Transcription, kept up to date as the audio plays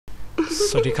ส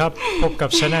วัสดีครับพบกับ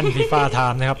ช anel ฟีฟ่าไท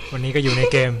ม์นะครับวันนี้ก็อยู่ใน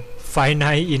เกม Fight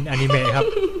Night in Anime ครับ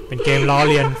เป็นเกมล้อ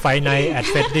เลียน Fight Night at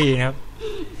Freddy นะครับ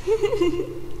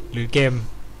หรือเกม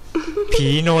ผี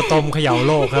โนตมเขย่า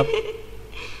โลกครับ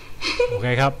โอเค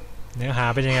ครับเนื้อหา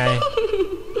เป็นยังไง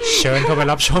เชิญเข้าไป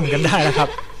รับชมกันได้แล้วครับ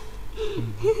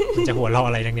มันจะหัวเราะอ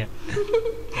ะไรทั้งเนี่ย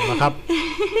มาครับ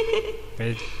ไป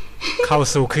เข้า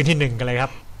สู่คืนที่1กันเลยครั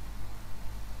บ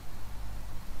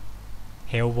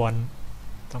เฮลวอน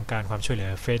ต้องการความช่วยเหลื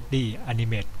อ Freddy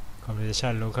Animate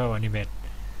Conversation Local Animate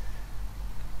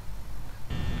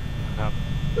ครับ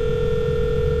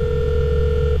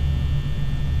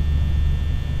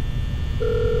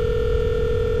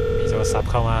มีโทรศัพท์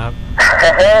เข้ามาครับ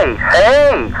Hey!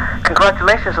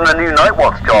 Congratulations on the new night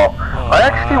watch job. I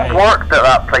actually worked at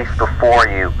that place before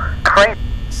you. Crazy.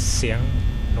 เสียง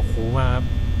หนวกหูมาครับ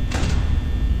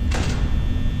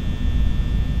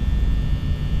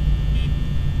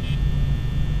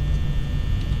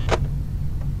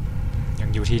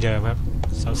อยู่ที่เดิมครับ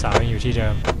สาวๆยังอยู่ที่เดิ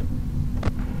ม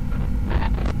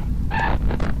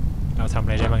เราทำอะ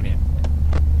ไรได้บ้างเนี่ย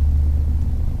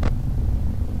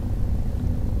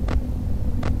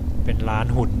เป็นร้าน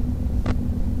หุ่น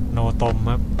โนตม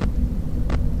ครับ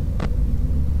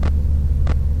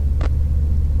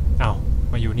เอ้า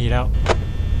มาอยู่นี่แล้ว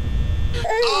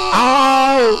อ้า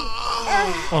ว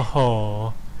โอ้โห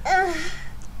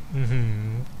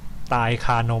ตายค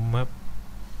านมครับ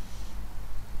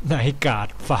นายกาด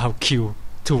ฟาวคิว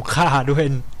ถูกฆ่าด้วย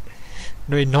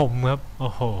นมครับโอ้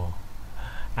โห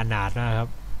อนาถมากครับ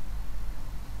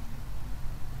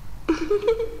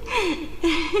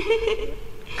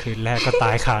คืนแรกก็ต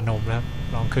ายคานมแล้ว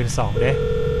ลองคืน2เด้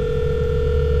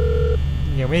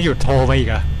ยังไม่หยุดโทรมาอีก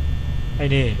อ่ะไอ้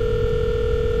นี่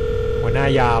หัวหน้า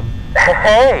ยาม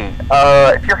Hey!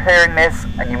 If you're hearing this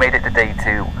and you made it to day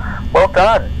 2, well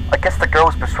done. I guess the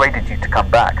girls persuaded you to come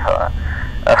back, huh?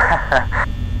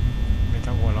 ไม่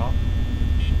ต้องหัวเราะ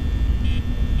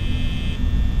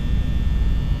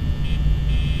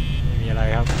ไม่มีอะไร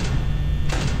ครับ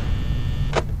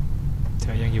เธ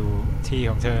อยังอยู่ที่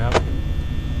ของเธอครับ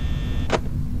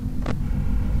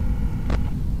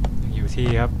ยังอยู่ที่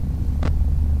ครับ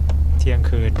เที่ยง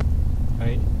คืนเ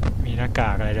ฮ้ยมีหน้าก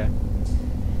ากอะไรด้วย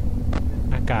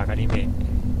หน้ากากอนิเมะ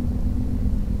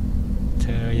เธ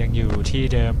อยังอยู่ที่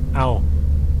เดิมเอ้า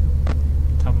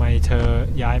ทำไมเธอ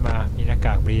ย้ายมามีหน้าก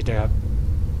ากบรีดด้วยครับ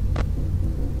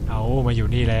เอามาอยู่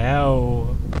นี่แล้ว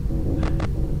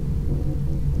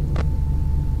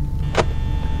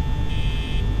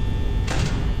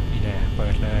นี่แหละเปิ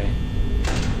ดเลย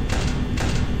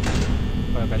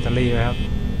เปิดแบตเตอรี่ไว้ครับ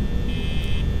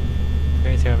เพื่อ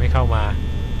ให้เธอไม่เข้ามา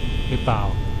หรือเปล่า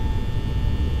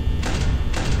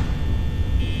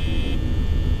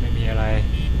ไม่มีอะไร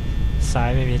ซ้าย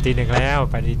ไม่มีตี 1แล้ว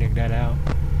ไปตี 1ได้แล้ว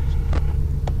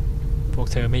พวก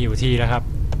เธอไม่อยู่ที่แล้วครับ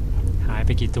หายไป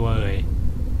กี่ตัวเอ่ย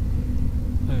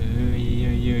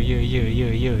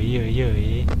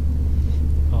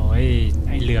โอ้ยไ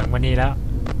อเหลืองมานี่แล้ว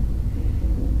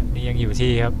นี่ยังอยู่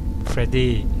ที่ครับเฟรด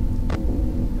ดี้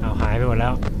เอาหายไปหมดแล้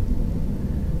ว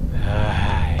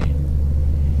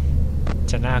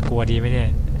จะน่ากลัวดีไหมเนี่ย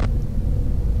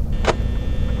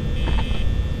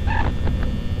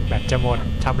แบตจะหมด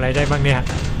ทำอะไรได้บ้างเนี่ย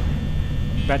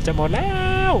แบตจะหมดแล้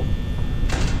ว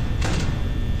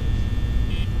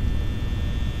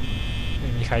ไม่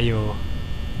มีใครอยู่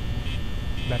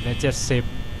แบตเหลือ70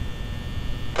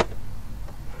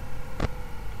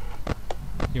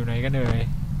อยู่ไหนกันเอ่ย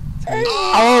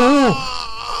เ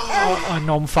อา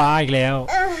นมฟ้าอีกแล้ว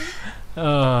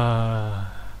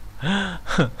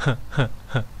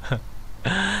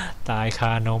ตายค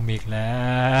านมอีกแล้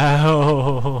ว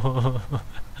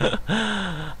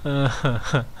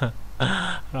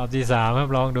รอบที่3ครับ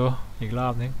ลองดูอีกรอ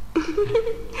บนึง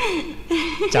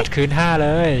จัดคืน5เล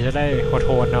ยจะได้โ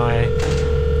หดๆหน่อย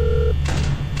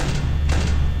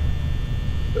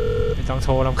ไม่ต้องโท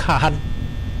รรำคาญ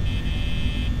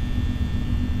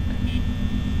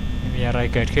ไม่มีอะไร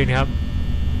เกิดขึ้นครับ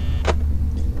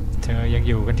เธอยัง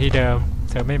อยู่กันที่เดิม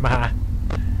เธอไม่มา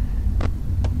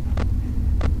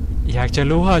อยากจะ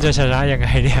รู้ว่าจะชนะยังไง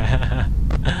เนี่ย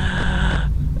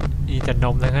นี่แต่น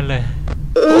มทั้งนั้นเลย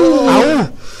โ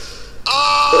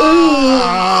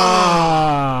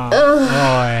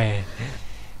อ้ย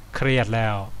เครียดแล้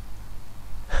ว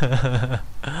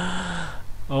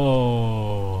โอ้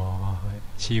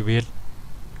ชีวิต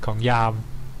ของยาม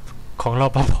ของร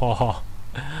ปภ.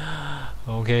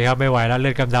โอเคครับไม่ไหวแล้วเลื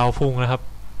อดกำเดาพุ่งแล้วครับ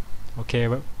โอเค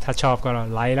ถ้าชอบก็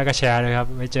ไลค์แล้วก็แชร์เลยครับ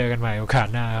ไว้เจอกันใหม่โอกาส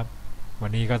หน้าครับวั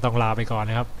นนี้ก็ต้องลาไปก่อน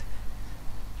นะครับ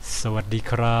สวัสดี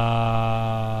ครั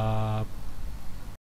บ